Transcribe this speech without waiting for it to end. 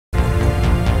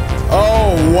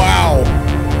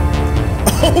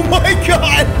Oh my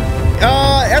god!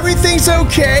 Everything's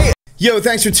okay. Yo,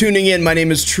 thanks for tuning in. My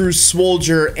name is True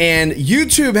Swolger, and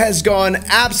YouTube has gone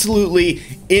absolutely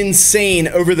insane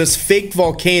over this fake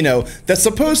volcano that's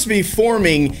supposed to be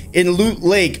forming in Loot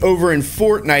Lake over in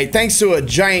Fortnite, thanks to a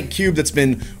giant cube that's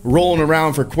been rolling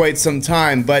around for quite some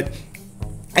time. But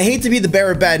I hate to be the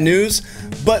bearer of bad news,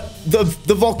 but the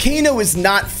volcano is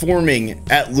not forming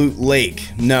at Loot Lake.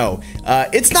 No,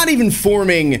 it's not even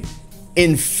forming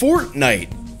in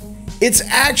Fortnite. It's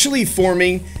actually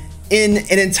forming in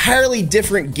an entirely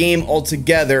different game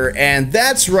altogether, and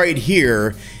that's right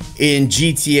here in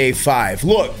GTA 5.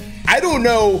 Look, I don't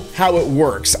know how it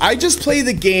works. I just play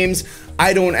the games.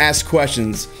 I don't ask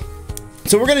questions.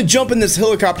 So we're gonna jump in this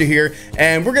helicopter here,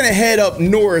 and we're gonna head up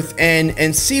north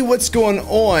and see what's going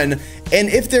on, and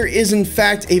if there is in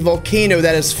fact a volcano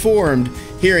that has formed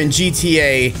here in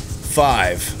GTA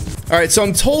 5. All right, so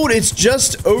I'm told it's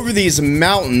just over these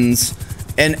mountains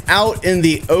and out in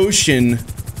the ocean,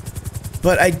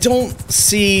 but I don't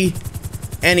see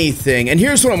anything. And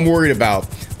here's what I'm worried about.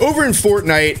 Over in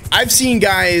Fortnite, I've seen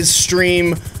guys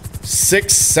stream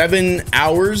 6-7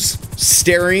 hours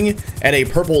staring at a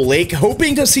purple lake,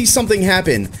 hoping to see something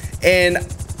happen. And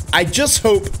I just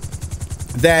hope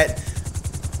that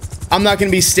I'm not gonna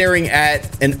be staring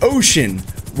at an ocean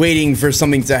waiting for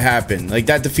something to happen. Like,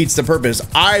 that defeats the purpose.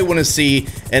 I wanna see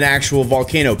an actual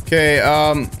volcano. Okay,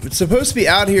 it's supposed to be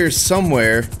out here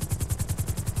somewhere.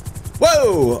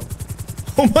 Whoa!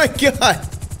 Oh my god!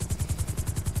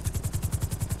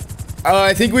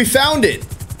 I think we found it.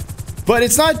 But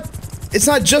it's not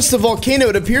just a volcano,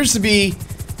 it appears to be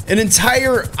an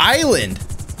entire island.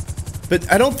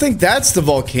 But I don't think that's the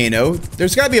volcano.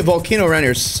 There's gotta be a volcano around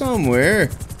here somewhere.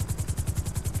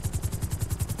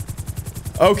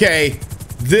 Okay,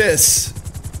 this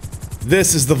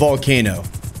is the volcano.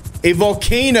 A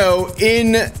volcano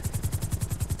in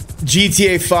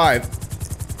GTA 5.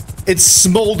 It's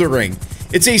smoldering.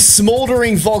 It's a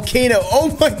smoldering volcano.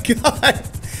 Oh my god!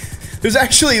 There's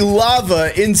actually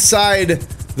lava inside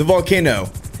the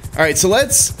volcano. Alright, so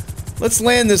let's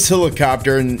land this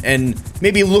helicopter and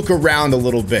maybe look around a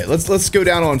little bit. Let's go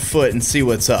down on foot and see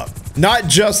what's up. Not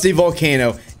just a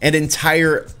volcano, an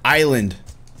entire island.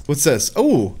 What's this?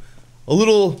 Oh, a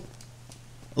little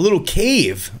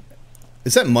cave.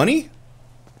 Is that money?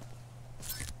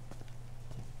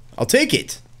 I'll take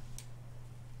it.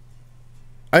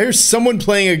 I hear someone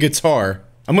playing a guitar.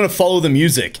 I'm gonna follow the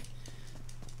music.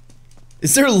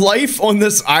 Is there life on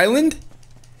this island?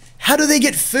 How do they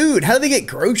get food? How do they get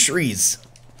groceries?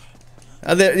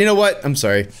 You know what? I'm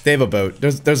sorry. They have a boat.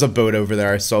 There's a boat over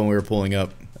there I saw when we were pulling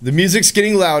up. The music's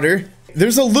getting louder.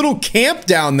 There's a little camp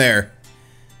down there.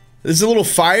 There's a little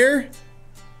fire.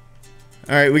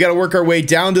 Alright, we gotta work our way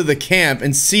down to the camp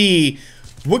and see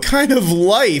what kind of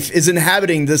life is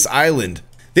inhabiting this island.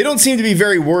 They don't seem to be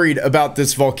very worried about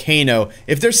this volcano.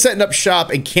 If they're setting up shop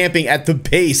and camping at the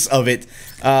base of it,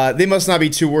 they must not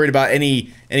be too worried about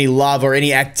any lava or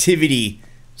any activity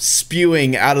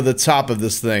spewing out of the top of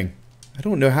this thing. I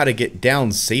don't know how to get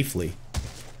down safely.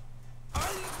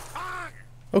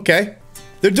 Okay.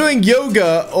 They're doing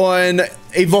yoga on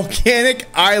a volcanic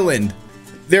island.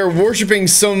 They're worshiping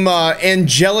some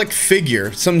angelic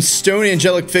figure, some stone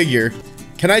angelic figure.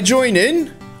 Can I join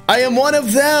in? I am one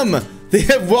of them. They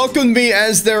have welcomed me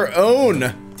as their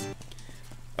own.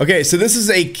 Okay, so this is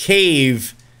a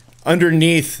cave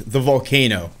underneath the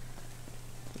volcano.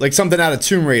 Like something out of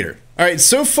Tomb Raider. Alright,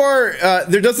 so far,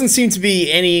 there doesn't seem to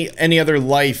be any other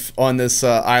life on this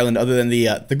island other than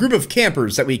the group of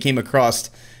campers that we came across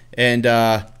and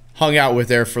hung out with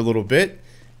there for a little bit.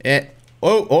 And,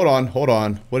 oh, hold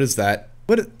on. What is that?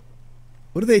 What are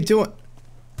they doing?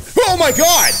 Oh my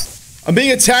god! I'm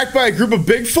being attacked by a group of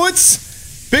Bigfoots?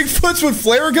 Bigfoots with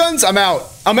flare guns? I'm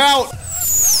out.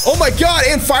 Oh my god,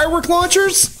 and firework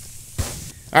launchers?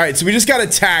 Alright, so we just got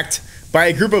attacked by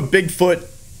a group of Big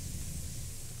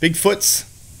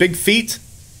feet.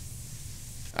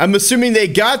 I'm assuming they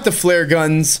got the flare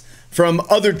guns from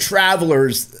other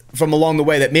travelers from along the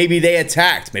way that maybe they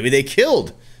attacked, maybe they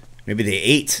killed, maybe they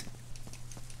ate.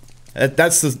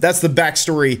 That's the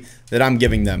backstory that I'm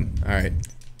giving them. Alright.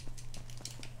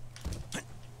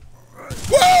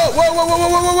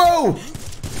 Whoa!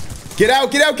 Get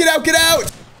out! You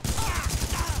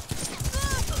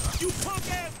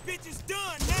punk ass bitches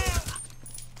done now.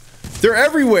 They're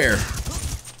everywhere.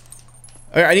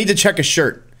 Alright, I need to check a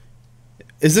shirt.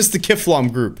 Is this the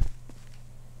Kiflam group?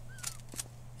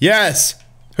 Yes!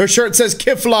 Her shirt says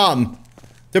Kiflam!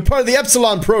 They're part of the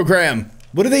Epsilon program!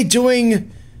 What are they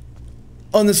doing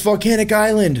on this volcanic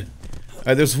island?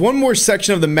 There's one more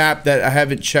section of the map that I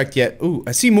haven't checked yet. Ooh,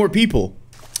 I see more people.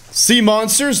 Sea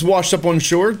monsters washed up on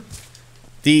shore.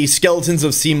 The skeletons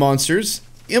of sea monsters.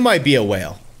 It might be a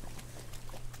whale.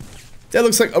 That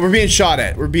looks like... Oh, we're being shot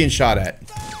at. We're being shot at.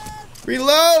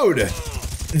 Reload!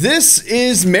 This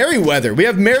is Merryweather. We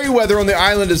have Merryweather on the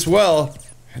island as well.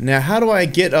 Now, how do I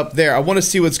get up there? I want to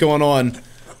see what's going on.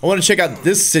 I want to check out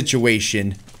this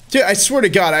situation. Dude, I swear to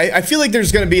God, I feel like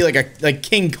there's going to be like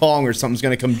King Kong or something's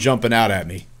going to come jumping out at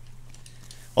me.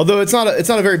 Although it's not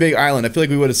a very big island. I feel like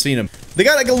we would have seen him. They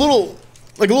got like a little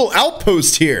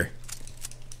outpost here.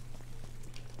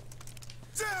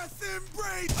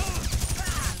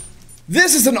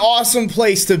 This is an awesome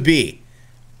place to be.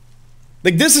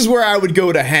 Like, this is where I would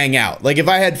go to hang out. Like, if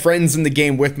I had friends in the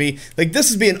game with me, like, this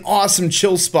would be an awesome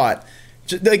chill spot.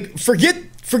 Like, forget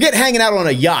hanging out on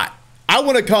a yacht. I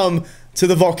want to come to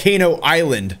the Volcano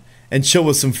Island and chill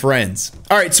with some friends.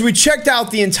 All right, so we checked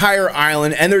out the entire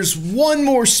island, and there's one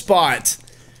more spot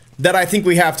that I think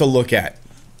we have to look at.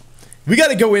 We got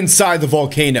to go inside the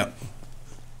volcano.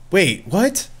 Wait,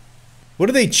 what? What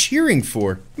are they cheering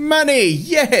for? Money,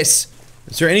 yes!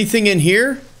 Is there anything in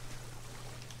here?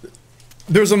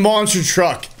 There's a monster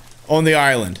truck on the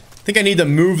island. I think I need to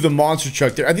move the monster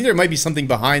truck there. I think there might be something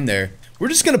behind there. We're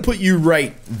just gonna put you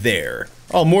right there.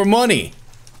 Oh, more money.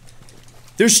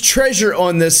 There's treasure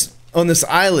on this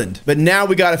island, but now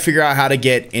we gotta figure out how to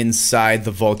get inside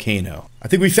the volcano. I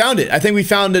think we found it. I think we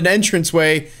found an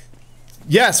entranceway.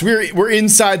 Yes, we're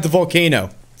inside the volcano.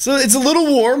 So it's a little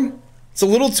warm. It's a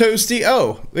little toasty.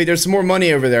 Oh, wait, there's some more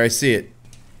money over there. I see it.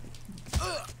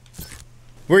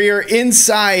 We are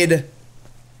inside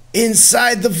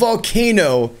the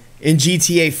volcano in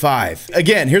GTA 5.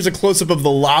 Again, here's a close-up of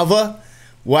the lava.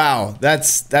 Wow,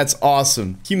 that's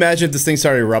awesome. Can you imagine if this thing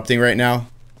started erupting right now?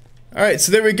 All right,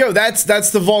 so there we go. That's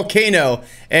the volcano,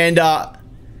 and I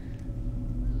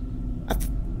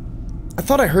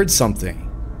thought I heard something.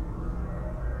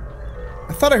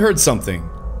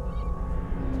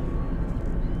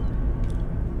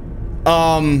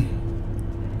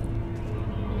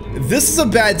 This is a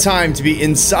bad time to be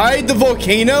inside the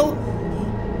volcano.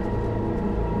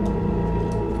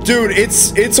 Dude,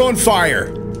 it's on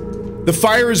fire. The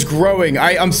fire is growing.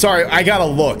 I'm sorry, I gotta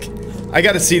look. I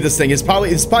gotta see this thing. It's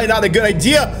probably not a good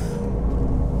idea.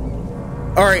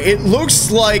 Alright, it looks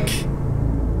like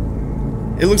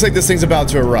this thing's about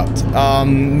to erupt.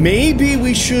 Maybe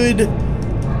we should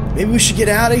get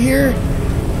out of here.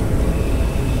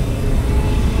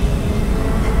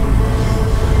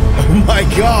 Oh my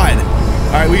God!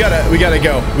 All right, we gotta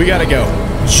go.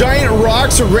 Giant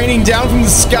rocks are raining down from the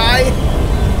sky.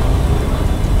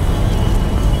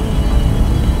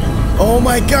 Oh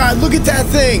my God! Look at that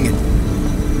thing!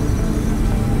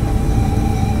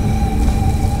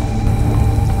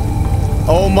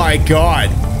 Oh my God!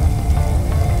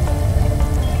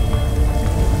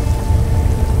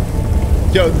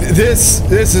 Yo, this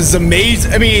is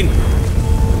amazing. I mean,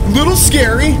 little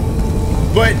scary,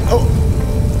 but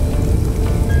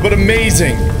but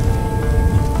amazing.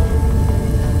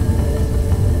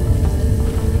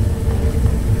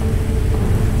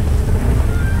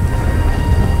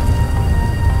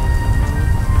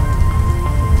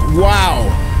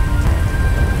 Wow.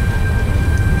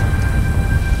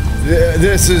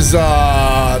 This is,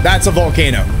 that's a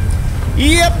volcano.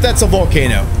 Yep, that's a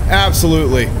volcano.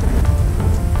 Absolutely.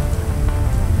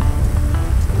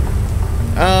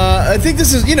 I think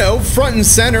this is, you know, front and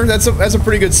center. That's a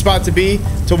pretty good spot to be,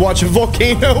 to watch a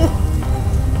volcano.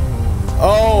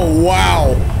 Oh,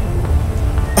 wow.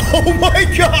 Oh my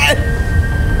God.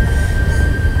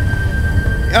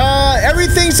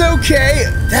 Everything's okay.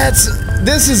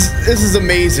 This is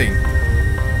amazing.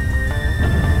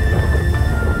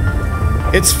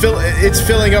 It's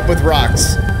filling up with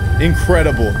rocks.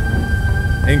 Incredible.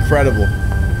 Incredible.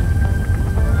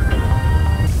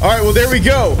 All right, well, there we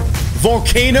go.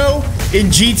 Volcano in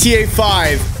GTA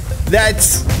 5.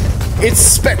 It's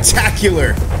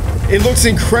spectacular. It looks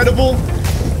incredible.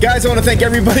 Guys, I want to thank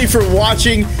everybody for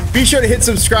watching. Be sure to hit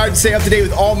subscribe to stay up to date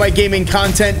with all my gaming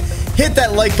content. Hit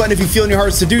that like button if you feel in your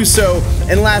hearts to do so.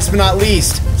 And last but not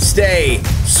least, stay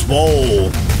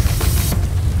swole.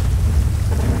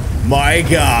 My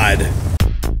God.